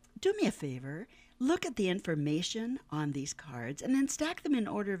say, do me a favor, look at the information on these cards and then stack them in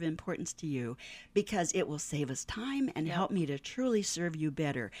order of importance to you, because it will save us time and help me to truly serve you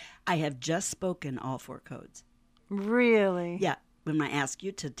better. I have just spoken all 4 codes. Really? Yeah. When I ask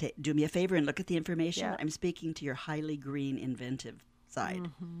you to do me a favor and look at the information, Yeah. I'm speaking to your highly green, inventive side.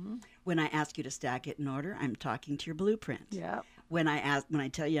 When I ask you to stack it in order, I'm talking to your blueprint. Yeah. When I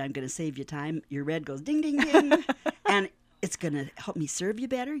tell you I'm going to save you time, your red goes ding, ding, ding. And it's going to help me serve you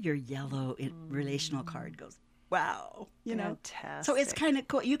better. Your yellow relational card goes, wow. Fantastic. So it's kind of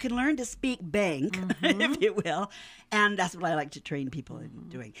cool. You can learn to speak bank, if you will. And that's what I like to train people in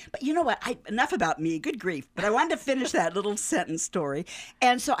doing. But you know what? Enough about me. Good grief. But I wanted to finish that little sentence story.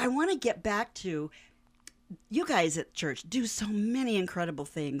 And so I want to get back to you guys at church do so many incredible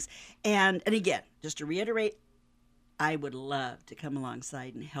things. And again, just to reiterate, I would love to come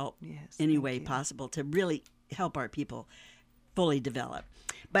alongside and help Yes, any thank way you. possible to really help our people fully develop.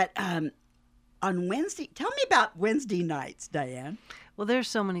 But on Wednesday, tell me about Wednesday nights, Diane. Well, there's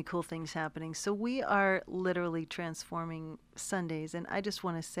so many cool things happening. So we are literally transforming Sundays. And I just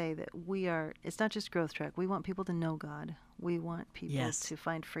want to say that it's not just Growth Track. We want people to know God. We want people Yes. to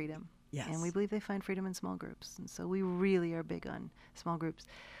find freedom. Yes. And we believe they find freedom in small groups. And so we really are big on small groups.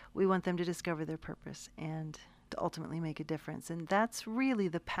 We want them to discover their purpose and to ultimately make a difference. And that's really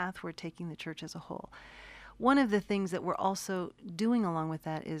the path we're taking the church as a whole. One of the things that we're also doing along with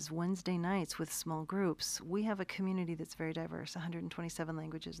that is Wednesday nights with small groups. We have a community that's very diverse, 127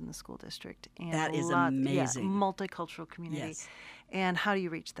 languages in the school district. And That is yeah, amazing. multicultural community. Yes. And how do you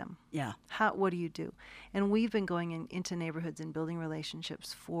reach them? Yeah. What do you do? And we've been going into neighborhoods and building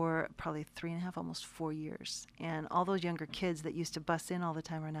relationships for probably 3.5, almost 4 years. And all those younger kids that used to bus in all the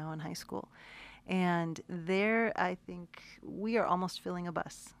time are now in high school. And there, I think we are almost filling a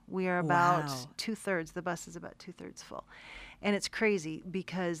bus. We are about Wow. 2/3. The bus is about 2/3 full. And it's crazy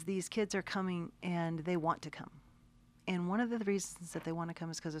because these kids are coming and they want to come. And one of the reasons that they want to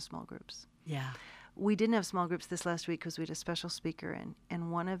come is because of small groups. Yeah. We didn't have small groups this last week because we had a special speaker in.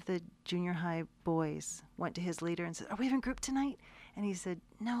 And one of the junior high boys went to his leader and said, "Are we having group tonight?" And he said,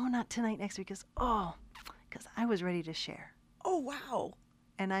 "No, not tonight, next week." He goes, "Oh, because I was ready to share." Oh, wow.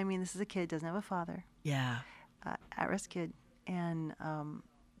 And I mean, this is a kid, doesn't have a father, Yeah. at-risk kid. And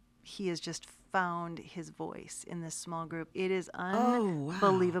he has just found his voice in this small group. It is Oh, wow.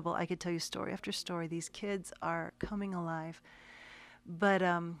 unbelievable. I could tell you story after story. These kids are coming alive. But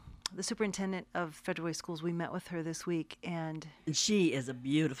the superintendent of Federal Way Schools, we met with her this week, and And she is a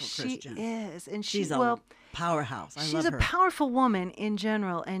beautiful she Christian. is. And She's a powerhouse. I she's love a her. powerful woman in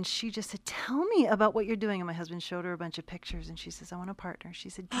general, and she just said, "Tell me about what you're doing." And my husband showed her a bunch of pictures, and she says, "I want a partner." She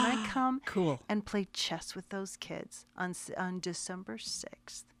said, "Can I come Cool. and play chess with those kids on December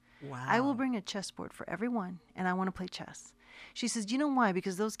 6th? Wow. I will bring a chessboard for everyone, and I want to play chess." She says, "Do you know why?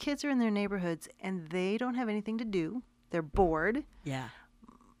 Because those kids are in their neighborhoods, and they don't have anything to do. They're bored. Yeah.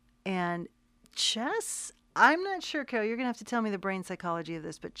 And chess, I'm not sure, Carol, you're going to have to tell me the brain psychology of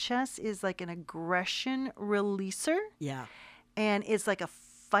this, but chess is like an aggression releaser. Yeah. And it's like a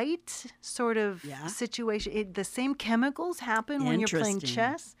fight sort of Yeah. situation. The same chemicals happen when you're playing Interesting.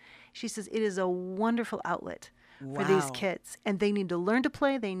 chess. She says it is a wonderful outlet for these Wow. kids. And they need to learn to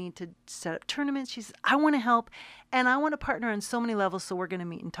play. They need to set up tournaments. She says, I want to help. And I want to partner on so many levels. So we're going to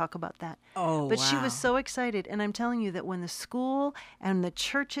meet and talk about that. Oh, But she wow. was so excited. And I'm telling you that when the school and the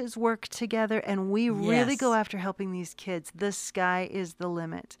churches work together and we really Yes. go after helping these kids, the sky is the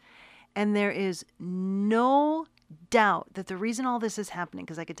limit. And there is no doubt that the reason all this is happening,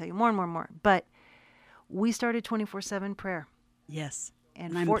 because I could tell you more and more and more, but we started 24/7 prayer. Yes.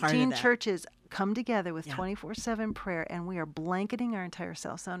 And I'm part of 14 that. churches come together with Yeah. 24/7 prayer, and we are blanketing our entire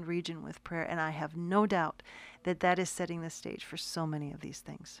South Sound region with prayer. And I have no doubt that that is setting the stage for so many of these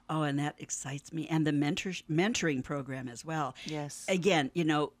things. Oh, and that excites me. And the mentoring program as well. Yes. Again,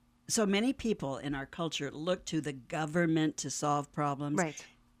 so many people in our culture look to the government to solve problems. Right.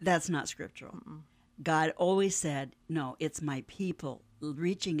 That's not scriptural. God always said, no, it's my people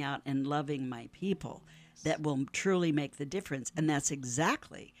reaching out and loving my people that will truly make the difference. And that's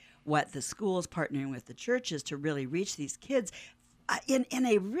exactly what the school's partnering with the churches to really reach these kids in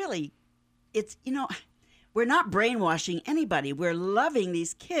a really, it's, we're not brainwashing anybody. We're loving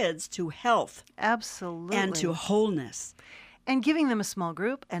these kids to health Absolutely. and to wholeness. And giving them a small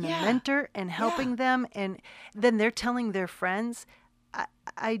group and Yeah. a mentor and helping them. And then they're telling their friends,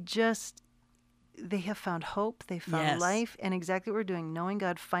 they have found hope, they found Yes. life, and exactly what we're doing, knowing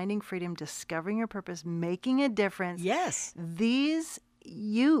God, finding freedom, discovering your purpose, making a difference. Yes. These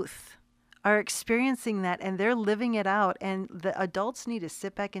youth are experiencing that and they're living it out. And the adults need to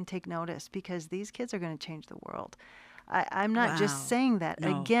sit back and take notice because these kids are going to change the world. I'm not Wow. just saying that.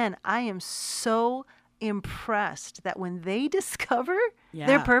 No. Again, I am so impressed that when they discover their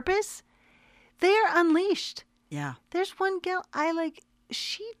Yeah. purpose, they are unleashed. Yeah. There's one gal I like.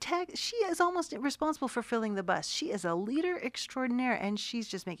 She is almost responsible for filling the bus. She is a leader extraordinaire, and she's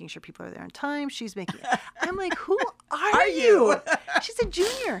just making sure people are there on time. I'm like, who are you? She's a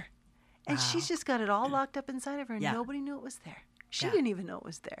junior, and she's just got it all locked up inside of her, and Yeah. nobody knew it was there. She Yeah. didn't even know it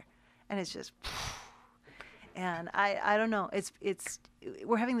was there, and it's just, and I don't know.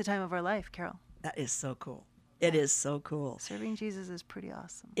 We're having the time of our life, Carol. That is so cool. It is so cool. Serving Jesus is pretty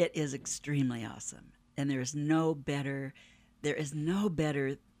awesome. It is extremely awesome. And there is no better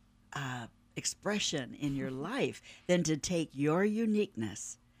expression in your life than to take your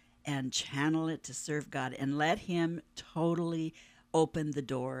uniqueness and channel it to serve God and let Him totally open the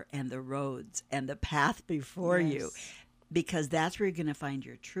door and the roads and the path before you. Yes. Because that's where you're going to find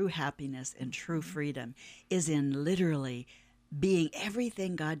your true happiness and true freedom is in literally being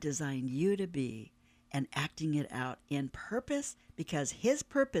everything God designed you to be and acting it out in purpose, because His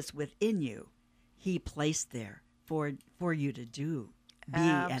purpose within you, He placed there for you to do, be,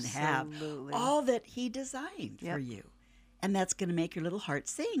 and have Absolutely. all that He designed for Yep. you. And that's going to make your little heart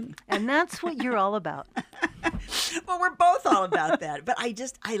sing. And that's what you're all about. Well, we're both all about that. But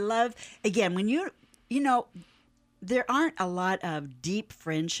I love, again, when there aren't a lot of deep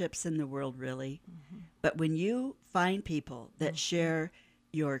friendships in the world, really. But when you find people that share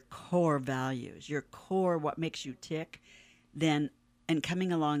your core values, your core, what makes you tick, then, and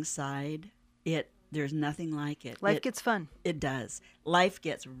coming alongside it, there's nothing like it. Life gets fun. It does. Life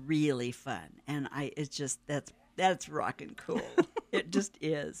gets really fun. And it's just, that's rockin' cool. It just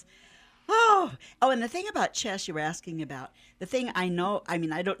is. Oh, and the thing about chess you were asking about, the thing I know, I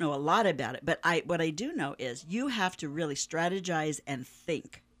don't know a lot about it, but what I do know is you have to really strategize and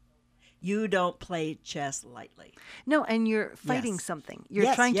think. You don't play chess lightly. No, and you're fighting Yes. something. You're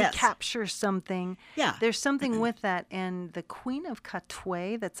Yes, trying yes. to capture something. Yeah. There's something with that. And The Queen of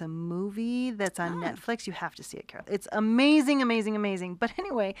Katwe, that's a movie that's on Netflix. You have to see it, Carol. It's amazing, amazing, amazing. But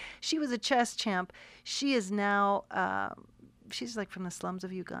anyway, she was a chess champ. She is now, she's like from the slums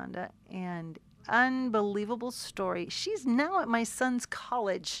of Uganda. And unbelievable story. She's now at my son's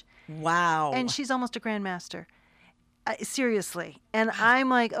college. Wow. And she's almost a grandmaster. Seriously. And I'm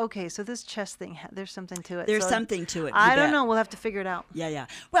like, okay, so this chess thing, there's something to it. There's So something to it. you I don't bet. know. We'll have to figure it out. Yeah.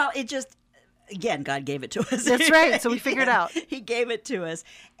 Well, it just, again, God gave it to us. That's right. So we figured Yeah, out. He gave it to us.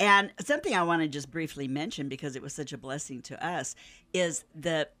 And something I want to just briefly mention, because it was such a blessing to us, is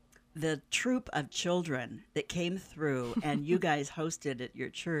the troop of children that came through and you guys hosted at your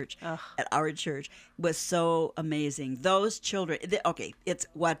church, at our church, was so amazing. Those children, it's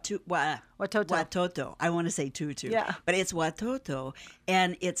Watoto. I want to say Tutu. Yeah. But it's Watoto,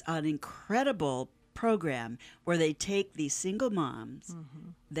 and it's an incredible program where they take these single moms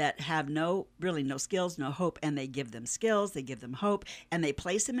that have no skills, no hope, and they give them skills, they give them hope, and they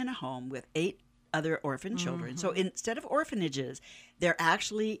place them in a home with 8 other orphan children. So instead of orphanages, they're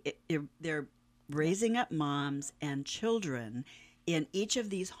actually they're raising up moms and children in each of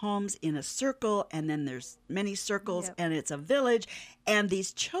these homes in a circle, and then there's many circles, and it's a village, and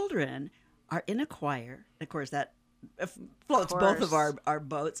these children are in a choir. Of course, that floats both of our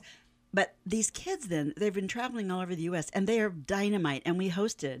boats. But these kids, then, they've been traveling all over the U.S., and they are dynamite. And we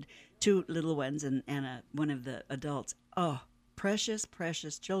hosted 2 little ones and one of the adults. Oh, precious,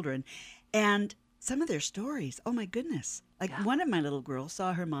 precious children. And some of their stories, oh, my goodness. Like one of my little girls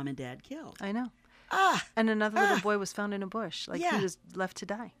saw her mom and dad killed. I know. And another little boy was found in a bush. Like he was left to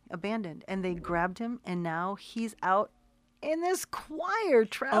die, abandoned. And they grabbed him, and now he's out in this choir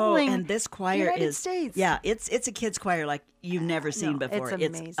traveling. Oh, and this choir United States. Yeah, it's a kids choir like you've never seen before. It's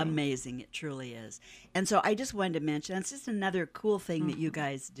amazing. It's amazing. It truly is. And so I just wanted to mention, it's just another cool thing that you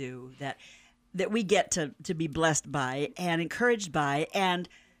guys do that we get to be blessed by and encouraged by and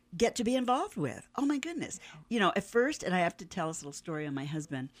get to be involved with. Oh my goodness. You know, at first, and I have to tell this little story on my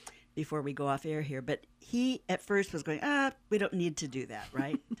husband before we go off air here, but he at first was going, we don't need to do that,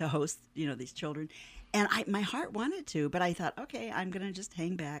 right? To host, these children. And my heart wanted to, but I thought, okay, I'm going to just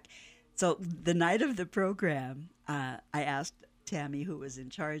hang back. So the night of the program, I asked Tammy, who was in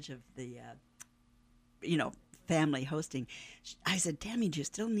charge of the, family hosting. I said, Tammy, do you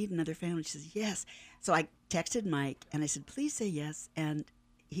still need another family? She says, yes. So I texted Mike, and I said, please say yes. And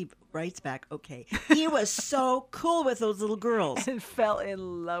he writes back, okay. He was so cool with those little girls. And fell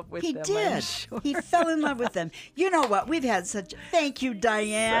in love with them. He did. He fell in love with them. You know what? We've had thank you,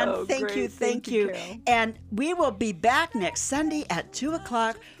 Diane. So thank great. you. Thank you, Carol. And we will be back next Sunday at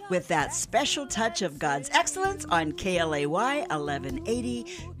 2:00 with that special touch of God's excellence on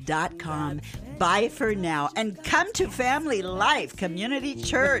KLAY1180.com. Bye for now. And come to Family Life Community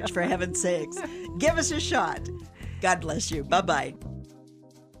Church, for heaven's sakes. Give us a shot. God bless you. Bye-bye.